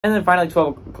And then final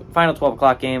 12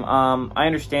 o'clock game. I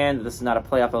understand that this is not a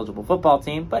playoff eligible football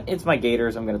team, but it's my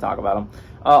Gators. I'm going to talk about them.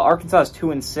 Arkansas is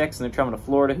 2-6, and they're traveling to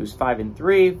Florida, who's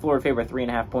 5-3. Florida favored by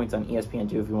 3.5 points on ESPN2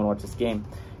 if you want to watch this game.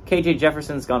 KJ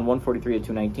Jefferson's gone 143 of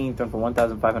 219, thrown for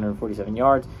 1,547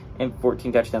 yards and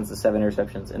 14 touchdowns to 7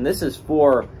 interceptions. And this is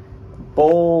for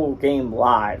bowl game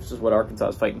live. This is what Arkansas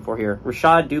is fighting for here.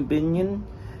 Rashad Dubinion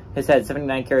has had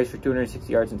 79 carries for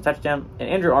 260 yards and a touchdown. And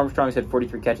Andrew Armstrong's had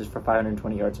 43 catches for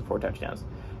 520 yards and 4 touchdowns.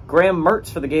 Graham Mertz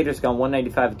for the Gators gone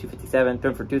 195 of 257,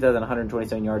 thrown for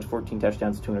 2,127 yards, 14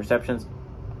 touchdowns, 2 interceptions.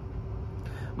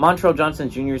 Montrell Johnson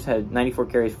Jr.'s had 94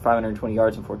 carries for 520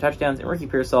 yards and 4 touchdowns. And Ricky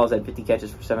Pearsall has had 50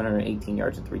 catches for 718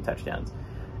 yards and 3 touchdowns.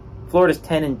 Florida's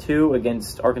 10-2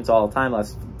 against Arkansas all the time.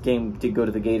 Last game did go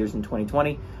to the Gators in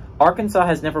 2020. Arkansas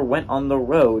has never went on the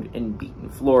road and beaten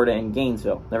Florida and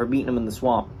Gainesville. Never beaten them in the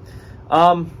swamp.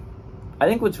 I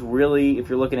think what's really, if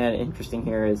you're looking at it, interesting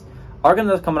here is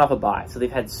Arkansas coming off a bye, so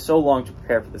they've had so long to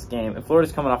prepare for this game, and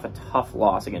Florida's coming off a tough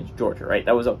loss against Georgia, right?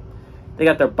 They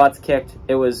got their butts kicked.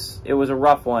 It was a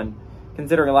rough one,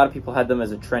 considering a lot of people had them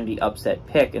as a trendy upset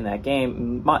pick in that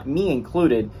game, me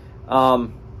included.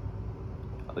 Georgia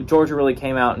really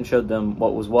came out and showed them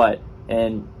what was what,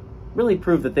 and really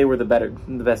proved that they were the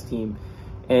best team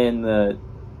in the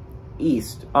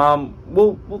East.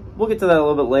 We'll get to that a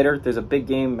little bit later. There's a big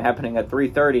game happening at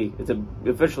 3:30. It's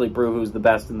officially prove who's the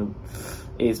best in the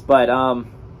East, but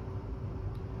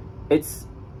this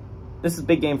is a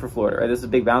big game for Florida, right? This is a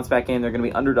big bounce back game. They're going to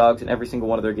be underdogs in every single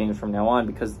one of their games from now on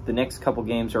because the next couple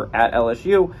games are at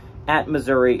LSU, at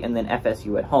Missouri, and then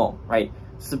FSU at home, right?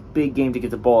 It's a big game to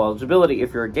get to bowl eligibility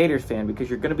if you're a Gators fan because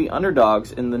you're going to be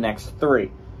underdogs in the next 3.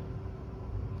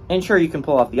 And sure, you can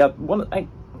pull off I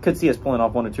could see us pulling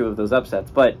off 1 or 2 of those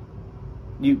upsets, but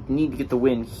you need to get the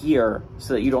win here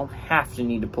so that you don't have to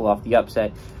need to pull off the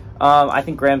upset. I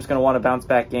think Graham's going to want a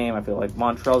bounce-back game. I feel like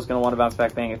Montrell's going to want a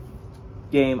bounce-back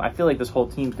game. I feel like this whole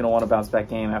team's going to want a bounce-back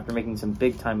game after making some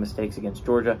big-time mistakes against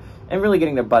Georgia and really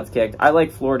getting their butts kicked. I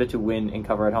like Florida to win and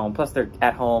cover at home. Plus, they're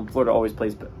at home. Florida always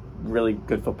plays really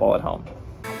good football at home.